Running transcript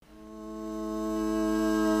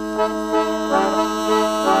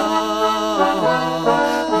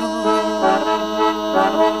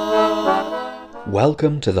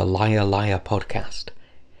Welcome to the Liar Liar podcast.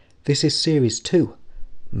 This is Series 2,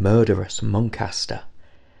 Murderous Muncaster,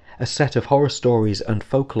 a set of horror stories and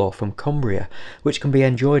folklore from Cumbria which can be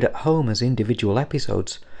enjoyed at home as individual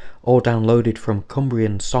episodes or downloaded from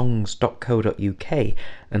cumbriansongs.co.uk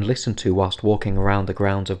and listened to whilst walking around the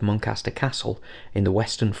grounds of Muncaster Castle in the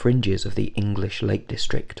western fringes of the English Lake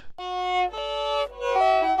District.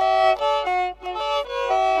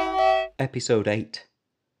 Episode 8,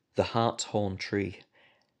 The Hartshorn Tree.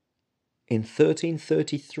 In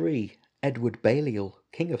 1333, Edward Balliol,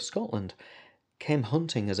 King of Scotland, came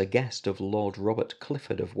hunting as a guest of Lord Robert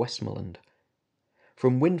Clifford of Westmoreland.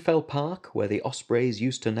 From Windfell Park, where the ospreys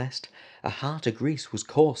used to nest, a hart o' grease was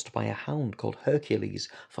coursed by a hound called Hercules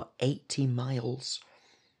for 80 miles.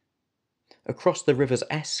 Across the rivers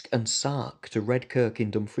Esk and Sark to Redkirk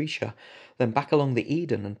in Dumfriesshire, then back along the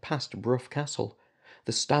Eden and past Brough Castle,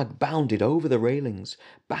 the stag bounded over the railings,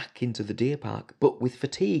 back into the deer park, but with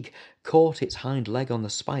fatigue caught its hind leg on the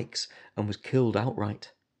spikes and was killed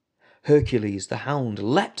outright. Hercules, the hound,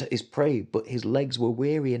 leapt at his prey, but his legs were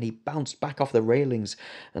weary and he bounced back off the railings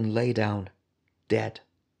and lay down, dead.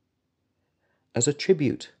 As a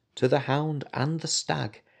tribute to the hound and the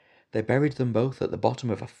stag, they buried them both at the bottom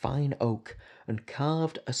of a fine oak and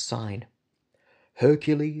carved a sign.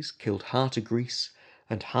 Hercules killed Hart o' Grease,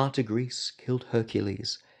 and Hart o' Grease killed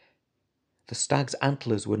Hercules. The stag's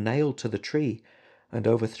antlers were nailed to the tree, and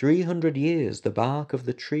over 300 years the bark of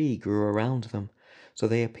the tree grew around them, so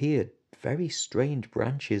they appeared very strange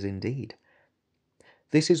branches indeed.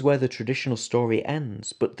 This is where the traditional story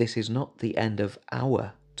ends, but this is not the end of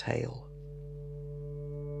our tale.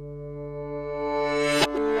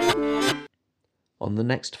 On the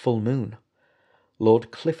next full moon,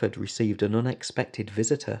 Lord Clifford received an unexpected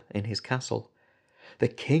visitor in his castle, the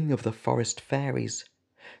King of the Forest Fairies,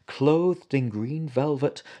 clothed in green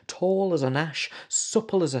velvet, tall as an ash,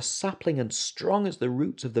 supple as a sapling, and strong as the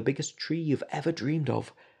roots of the biggest tree you've ever dreamed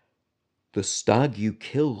of. The stag you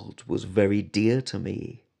killed was very dear to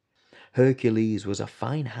me. Hercules was a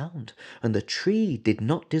fine hound, and the tree did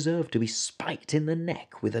not deserve to be spiked in the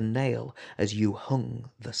neck with a nail as you hung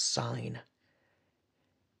the sign.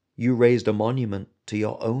 You raised a monument to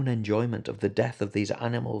your own enjoyment of the death of these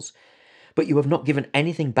animals, but you have not given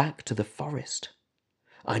anything back to the forest.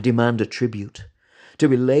 I demand a tribute, to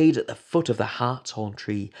be laid at the foot of the hartshorn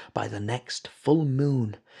tree by the next full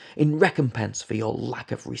moon, in recompense for your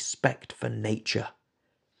lack of respect for nature.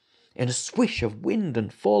 In a swish of wind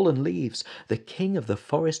and fallen leaves, the King of the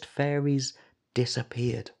Forest Fairies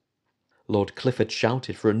disappeared. Lord Clifford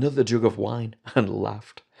shouted for another jug of wine, and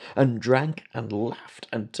laughed, and drank and laughed,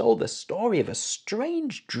 and told the story of a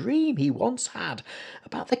strange dream he once had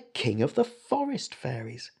about the King of the Forest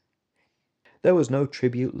Fairies. There was no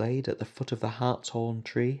tribute laid at the foot of the hartshorn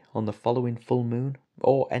tree on the following full moon,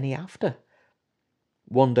 or any after.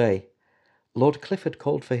 One day, Lord Clifford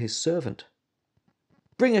called for his servant.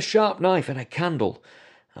 "Bring a sharp knife and a candle.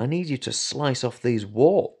 I need you to slice off these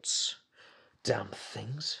warts. Damn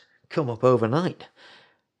things, come up overnight."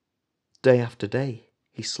 Day after day,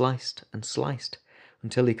 he sliced and sliced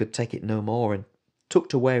until he could take it no more, and took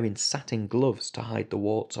to wearing satin gloves to hide the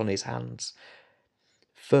warts on his hands.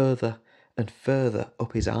 Further and further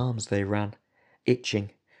up his arms they ran,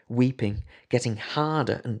 itching, weeping, getting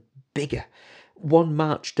harder and bigger. One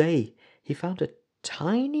March day, he found a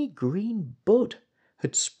tiny green bud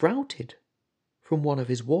had sprouted from one of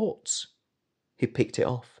his warts. He picked it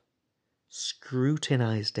off,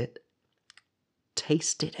 scrutinized it,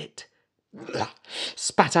 tasted it,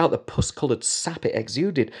 spat out the pus-coloured sap it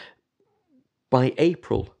exuded. By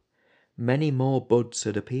April, many more buds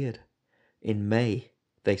had appeared. In May,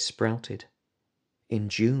 they sprouted. In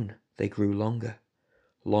June, they grew longer.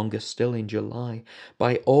 Longer still in July.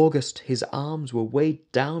 By August, his arms were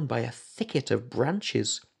weighed down by a thicket of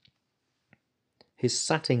branches. His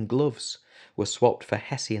satin gloves were swapped for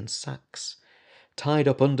Hessian sacks, tied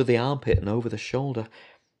up under the armpit and over the shoulder.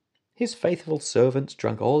 His faithful servants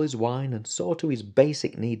drank all his wine and saw to his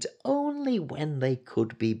basic needs only when they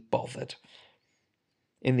could be bothered.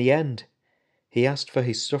 In the end, he asked for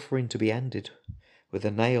his suffering to be ended, with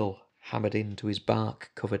a nail hammered into his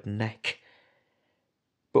bark-covered neck.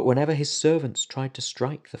 But whenever his servants tried to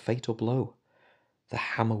strike the fatal blow, the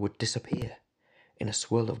hammer would disappear in a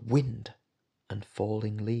swirl of wind and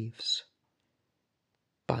falling leaves.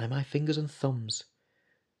 By my fingers and thumbs,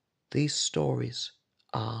 these stories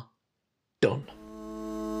are done.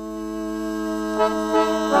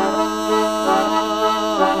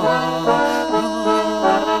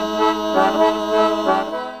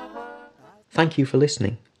 Thank you for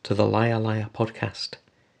listening to the Liar Liar podcast.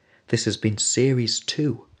 This has been Series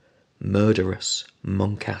 2, Murderous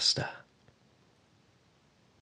Muncaster.